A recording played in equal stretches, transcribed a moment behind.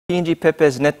PNG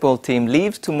Pepes netball team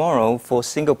leaves tomorrow for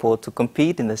Singapore to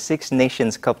compete in the Six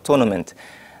Nations Cup tournament.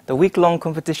 The week-long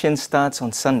competition starts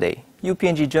on Sunday.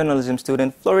 UPNG journalism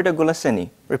student Florida Gulaseni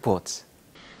reports.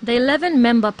 The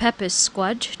 11-member Pepes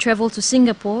squad travelled to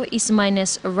Singapore is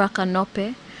minus Raka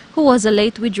Nope, who was a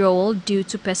late withdrawal due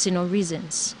to personal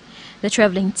reasons. The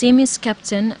travelling team is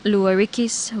Captain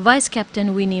Luarikis,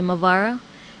 Vice-Captain Winnie Mavara,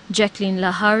 Jacqueline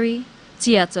Lahari,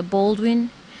 Tiata Baldwin,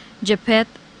 Jepet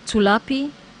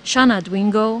Tulapi, Shana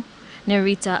Dwingo,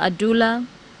 Nerita Adula,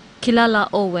 Kilala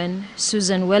Owen,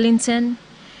 Susan Wellington,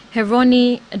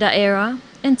 Heroni Daera,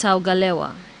 and Tau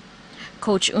Galewa.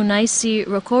 Coach Unaisi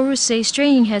Rokoru says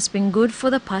training has been good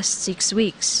for the past 6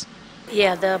 weeks.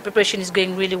 Yeah, the preparation is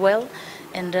going really well,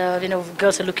 and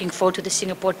girls are looking forward to the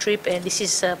Singapore trip, and this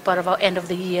is part of our end of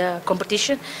the year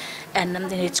competition, and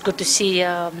it's good to see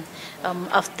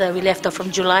after we left off from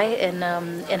July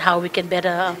and how we can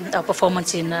better our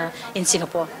performance in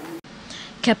Singapore.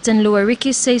 Captain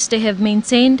Luariki says they have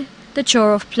maintained the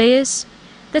core of players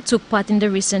that took part in the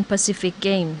recent Pacific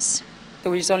Games. So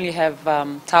we just only have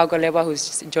Tau Galewa who's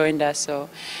just joined us. So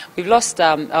we've lost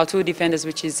our two defenders,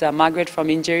 which is Margaret from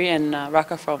injury and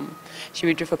Raka she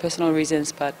withdrew for personal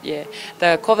reasons. But yeah,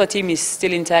 the core of the team is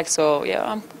still intact, so yeah,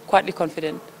 I'm quietly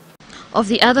confident. Of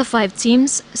the other 5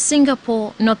 teams,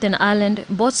 Singapore, Northern Ireland,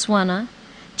 Botswana,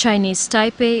 Chinese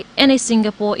Taipei and a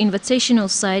Singapore invitational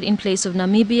side in place of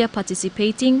Namibia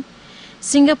participating,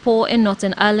 Singapore and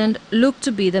Northern Ireland look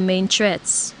to be the main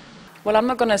threats. Well, I'm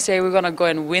not going to say we're going to go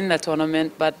and win the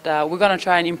tournament, but we're going to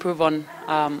try and improve on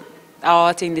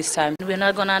our team this time. We're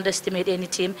not going to underestimate any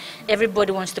team.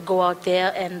 Everybody wants to go out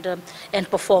there and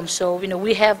perform. So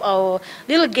we have our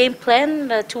little game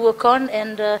plan to work on,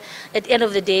 and at the end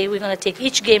of the day, we're going to take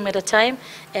each game at a time.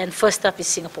 And first up is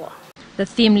Singapore. The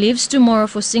team leaves tomorrow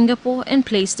for Singapore and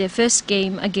plays their first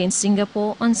game against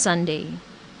Singapore on Sunday.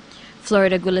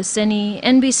 Florida Gulaseni,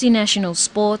 NBC National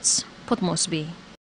Sports, Port Moresby.